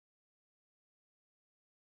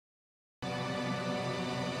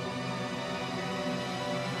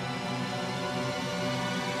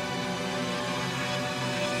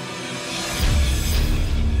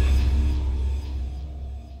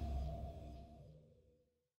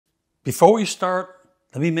Before we start,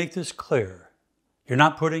 let me make this clear. You're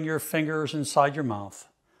not putting your fingers inside your mouth.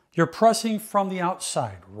 You're pressing from the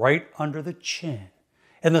outside, right under the chin,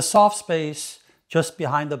 in the soft space just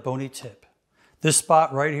behind the bony tip. This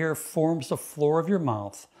spot right here forms the floor of your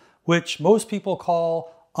mouth, which most people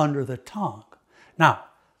call under the tongue. Now,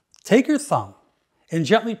 take your thumb and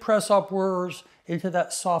gently press upwards into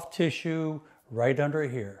that soft tissue right under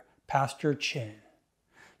here, past your chin.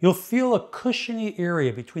 You'll feel a cushiony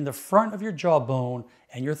area between the front of your jawbone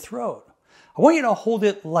and your throat. I want you to hold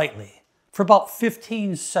it lightly for about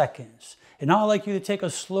 15 seconds. And now I'd like you to take a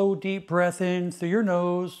slow, deep breath in through your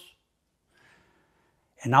nose.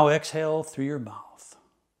 And now exhale through your mouth.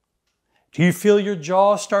 Do you feel your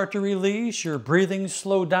jaw start to release, your breathing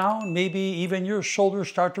slow down, maybe even your shoulders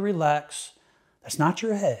start to relax? That's not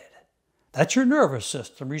your head. That's your nervous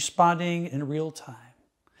system responding in real time.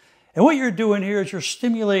 And what you're doing here is you're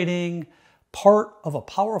stimulating part of a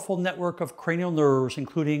powerful network of cranial nerves,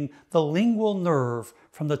 including the lingual nerve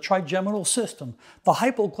from the trigeminal system, the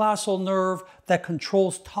hypoglossal nerve that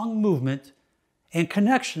controls tongue movement, and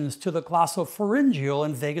connections to the glossopharyngeal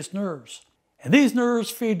and vagus nerves. And these nerves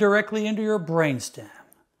feed directly into your brainstem,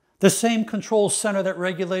 the same control center that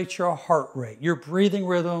regulates your heart rate, your breathing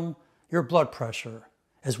rhythm, your blood pressure,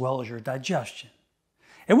 as well as your digestion.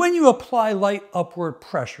 And when you apply light upward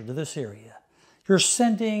pressure to this area, you're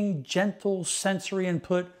sending gentle sensory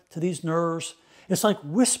input to these nerves. It's like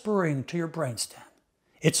whispering to your brainstem.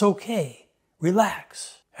 It's okay,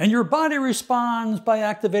 relax. And your body responds by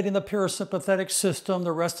activating the parasympathetic system,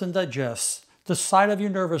 the rest and digest, the side of your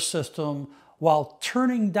nervous system, while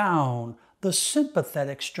turning down the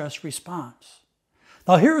sympathetic stress response.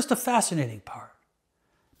 Now here's the fascinating part.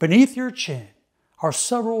 Beneath your chin are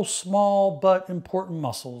several small but important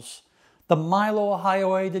muscles, the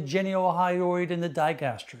hyoid, the hyoid, and the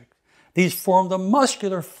digastric. These form the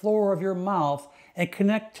muscular floor of your mouth and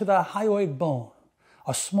connect to the hyoid bone,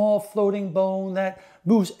 a small floating bone that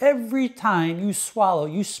moves every time you swallow,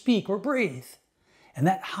 you speak, or breathe. And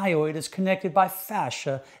that hyoid is connected by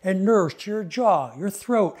fascia and nerves to your jaw, your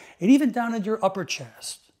throat, and even down into your upper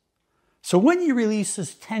chest. So when you release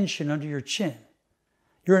this tension under your chin,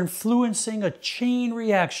 you're influencing a chain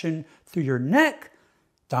reaction through your neck,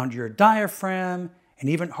 down to your diaphragm, and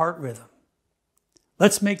even heart rhythm.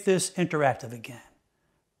 Let's make this interactive again.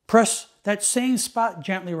 Press that same spot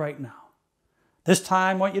gently right now. This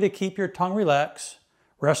time, I want you to keep your tongue relaxed,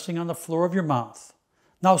 resting on the floor of your mouth.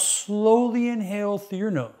 Now slowly inhale through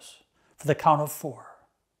your nose for the count of 4.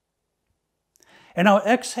 And now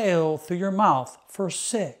exhale through your mouth for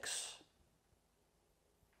 6.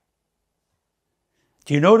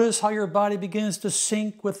 Do you notice how your body begins to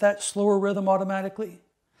sync with that slower rhythm automatically?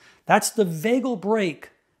 That's the vagal brake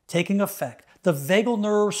taking effect, the vagal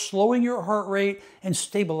nerve slowing your heart rate and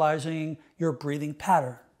stabilizing your breathing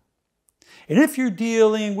pattern. And if you're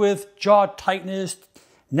dealing with jaw tightness,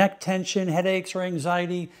 neck tension, headaches, or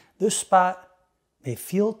anxiety, this spot may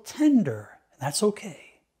feel tender, and that's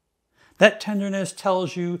okay. That tenderness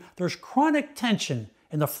tells you there's chronic tension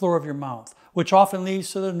in the floor of your mouth, which often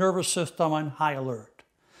leads to the nervous system on high alert.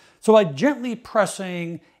 So by gently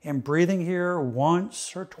pressing and breathing here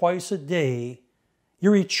once or twice a day,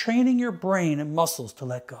 you're retraining your brain and muscles to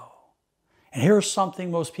let go. And here's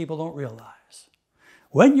something most people don't realize.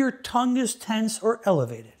 When your tongue is tense or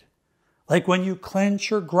elevated, like when you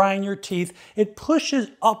clench or grind your teeth, it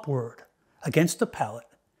pushes upward against the palate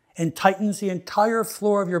and tightens the entire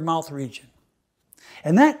floor of your mouth region.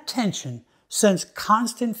 And that tension sends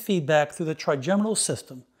constant feedback through the trigeminal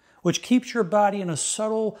system, which keeps your body in a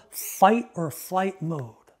subtle fight or flight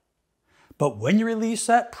mode. But when you release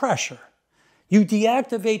that pressure, you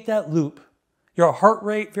deactivate that loop, your heart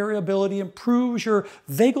rate variability improves, your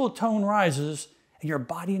vagal tone rises, and your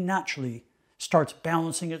body naturally starts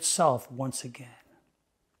balancing itself once again.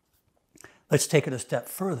 Let's take it a step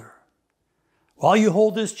further. While you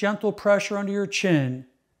hold this gentle pressure under your chin,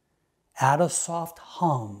 add a soft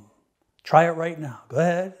hum. Try it right now. Go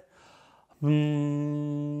ahead.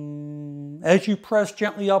 As you press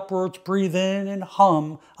gently upwards, breathe in and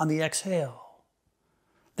hum on the exhale.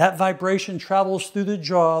 That vibration travels through the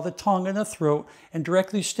jaw, the tongue, and the throat and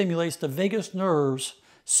directly stimulates the vagus nerve's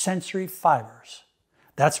sensory fibers.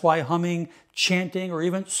 That's why humming, chanting, or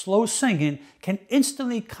even slow singing can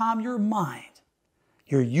instantly calm your mind.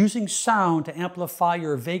 You're using sound to amplify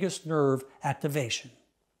your vagus nerve activation.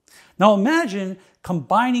 Now imagine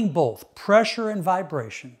combining both pressure and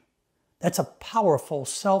vibration. That's a powerful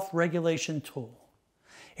self-regulation tool.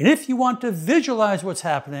 And if you want to visualize what's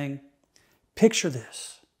happening, picture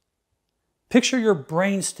this. Picture your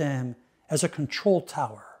brainstem as a control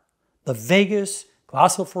tower, the vagus,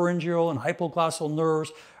 Glossopharyngeal and hypoglossal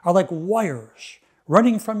nerves are like wires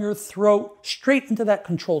running from your throat straight into that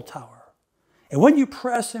control tower. And when you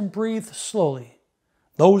press and breathe slowly,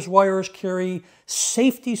 those wires carry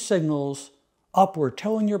safety signals upward,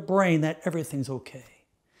 telling your brain that everything's okay.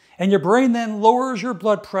 And your brain then lowers your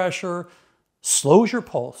blood pressure, slows your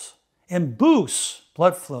pulse, and boosts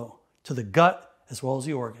blood flow to the gut as well as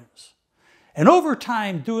the organs. And over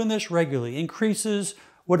time, doing this regularly increases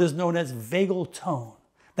what is known as vagal tone.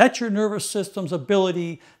 That's your nervous system's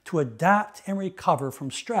ability to adapt and recover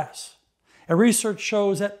from stress. And research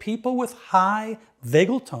shows that people with high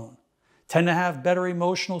vagal tone tend to have better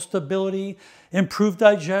emotional stability, improved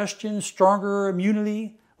digestion, stronger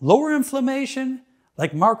immunity, lower inflammation,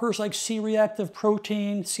 like markers like C-reactive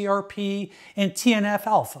protein, CRP, and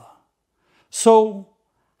TNF-alpha. So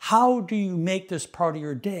how do you make this part of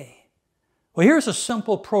your day? Well, here's a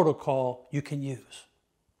simple protocol you can use.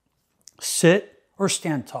 Sit or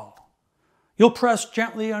stand tall. You'll press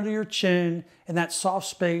gently under your chin in that soft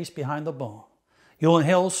space behind the bone. You'll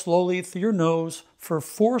inhale slowly through your nose for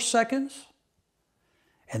 4 seconds,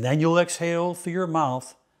 and then you'll exhale through your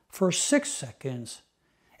mouth for 6 seconds.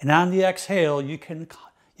 And on the exhale, you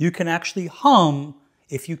can actually hum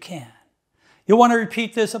if you can. You'll want to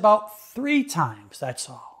repeat this about 3 times, that's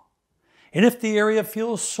all. And if the area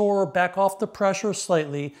feels sore, back off the pressure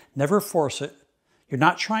slightly, never force it. You're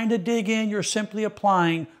not trying to dig in, you're simply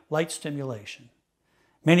applying light stimulation.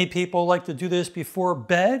 Many people like to do this before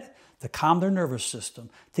bed to calm their nervous system,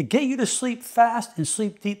 to get you to sleep fast and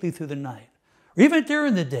sleep deeply through the night. Or even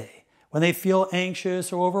during the day, when they feel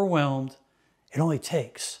anxious or overwhelmed, it only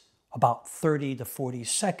takes about 30 to 40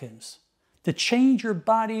 seconds to change your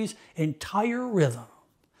body's entire rhythm.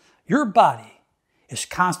 Your body is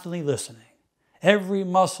constantly listening. Every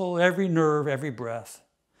muscle, every nerve, every breath.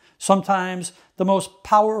 Sometimes the most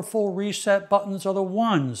powerful reset buttons are the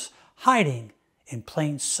ones hiding in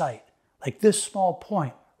plain sight, like this small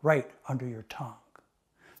point right under your tongue.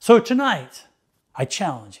 So tonight, I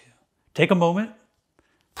challenge you. Take a moment,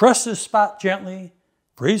 press this spot gently,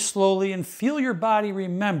 breathe slowly, and feel your body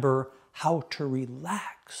remember how to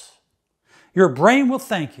relax. Your brain will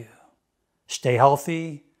thank you. Stay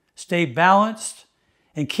healthy, stay balanced,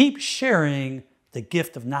 and keep sharing the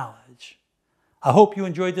gift of knowledge. I hope you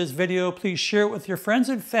enjoyed this video. Please share it with your friends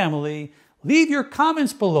and family. Leave your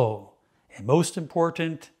comments below. And most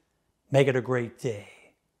important, make it a great day.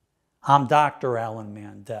 I'm Dr. Alan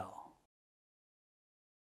Mandell.